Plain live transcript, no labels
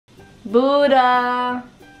Buddha.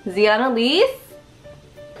 Ziannalise?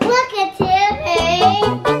 Look at him. Hey.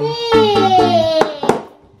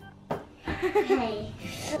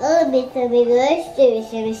 Oh, Miss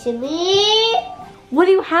Amigos, shimmy. What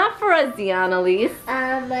do you have for us, Ziannalise?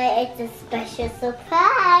 It's a special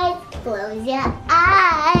surprise. Close your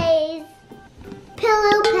eyes.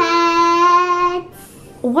 Pillow pets.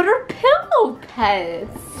 What are pillow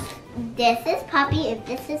pets? This is Poppy and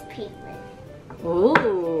this is Penguin.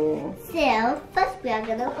 Ooh. So, first we are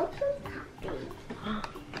gonna open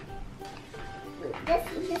Poppy. Put this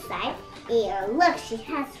on the side. And look, she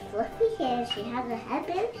has fluffy hair, she has a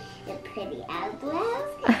headband and pretty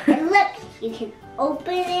eyebrows. And look, you can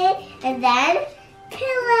open it and then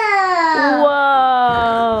pillow.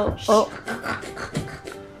 Whoa. Oh.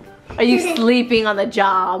 Are you sleeping on the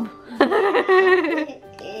job? That's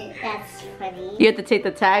funny. You have to take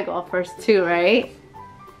the tag off first too, right?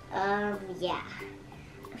 Yeah.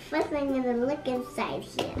 First I'm gonna look inside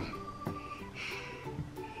here.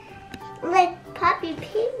 Like Poppy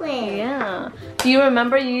Penguin. Yeah. Do you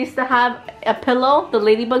remember you used to have a pillow, the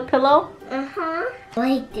ladybug pillow? Uh-huh.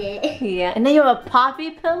 Liked it. Yeah. And now you have a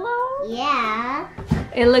Poppy pillow? Yeah.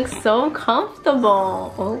 It looks so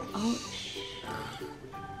comfortable. Oh, oh.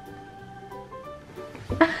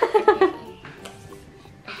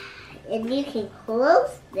 And you can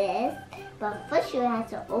close this, but first you have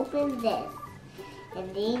to open this.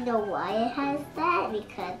 And do you know why it has that?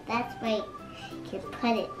 Because that's why you can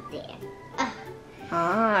put it there.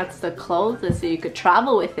 Ah, it's to close it so you could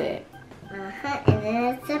travel with it. Uh-huh, and then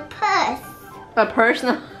it's a purse. A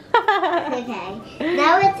personal. Okay,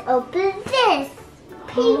 now let's open this.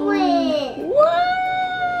 Penguin. What?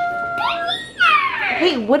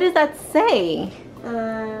 Hey, what does that say?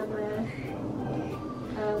 A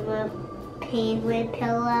penguin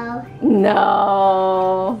pillow.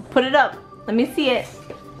 No. Put it up. Let me see it.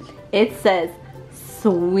 It says,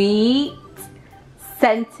 sweet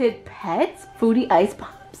scented pets, fruity ice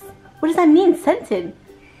pops. What does that mean, scented?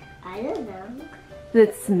 I don't know. Does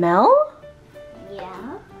it smell?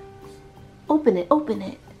 Yeah. Open it, open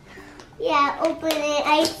it. Yeah, open it.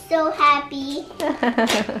 I'm so happy.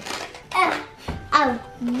 I'll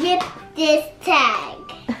rip this tag.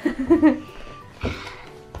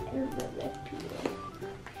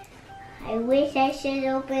 I wish I should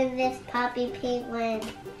open this Poppy Penguin.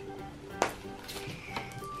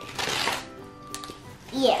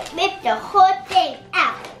 Yeah, rip the whole thing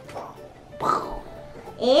out.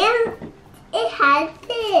 And it has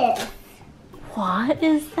this. What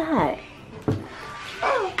is that?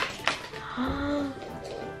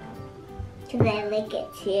 Can I lick it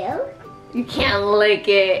too? You can't lick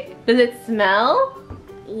it. Does it smell?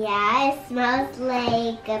 Yeah, it smells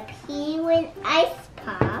like a penguin ice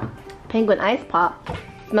pop. Penguin ice pop.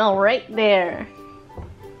 Smell right there.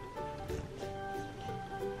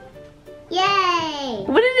 Yay!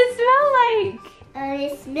 What did it smell like?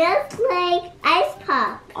 It smells like ice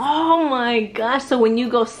pop. Oh my gosh, so when you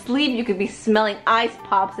go sleep, you could be smelling ice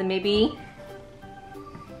pops and maybe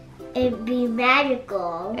It'd be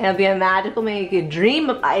magical. it'll be a magical, maybe you could dream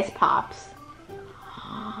of ice pops.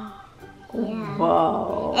 Yeah.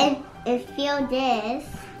 Whoa. And feel this.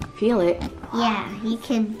 Feel it. Yeah, you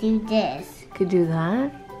can do this. Could do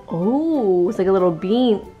that. Oh, it's like a little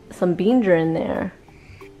bean, some beanger in there.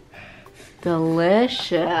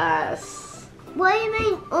 Delicious. Why am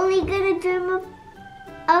I only gonna dream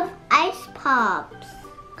of ice pops?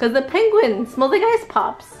 Because the penguin smells like ice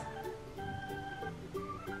pops.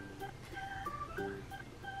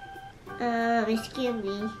 Excuse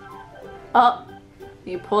me. Oh,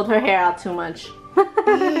 you pulled her hair out too much.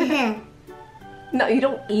 No, you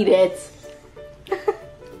don't eat it. Yay!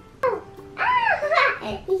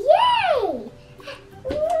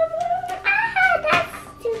 That's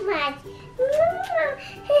too much.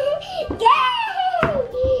 Yay! Yay!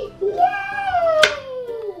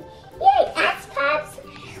 Yay! Ice pops.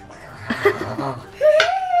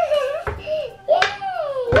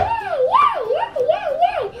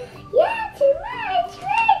 Yeah, too much,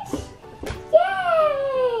 Rich!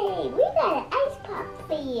 Yay! We got an ice pop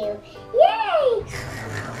for you. Yay!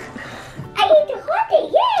 I ate the whole thing,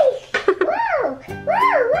 yay! Whoa!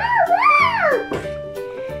 Whoa, whoa, whoa!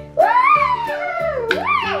 Whoa!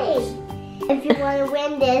 Yay! If you want to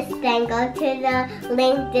win this, then go to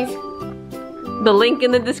the link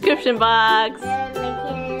in the description box.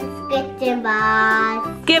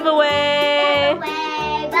 Giveaway!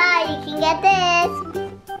 Bye, you can get this.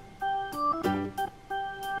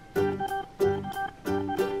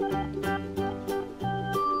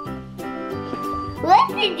 What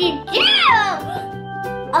did you do?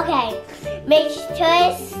 Okay, make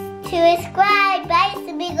sure to subscribe. Bye,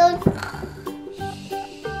 amigos.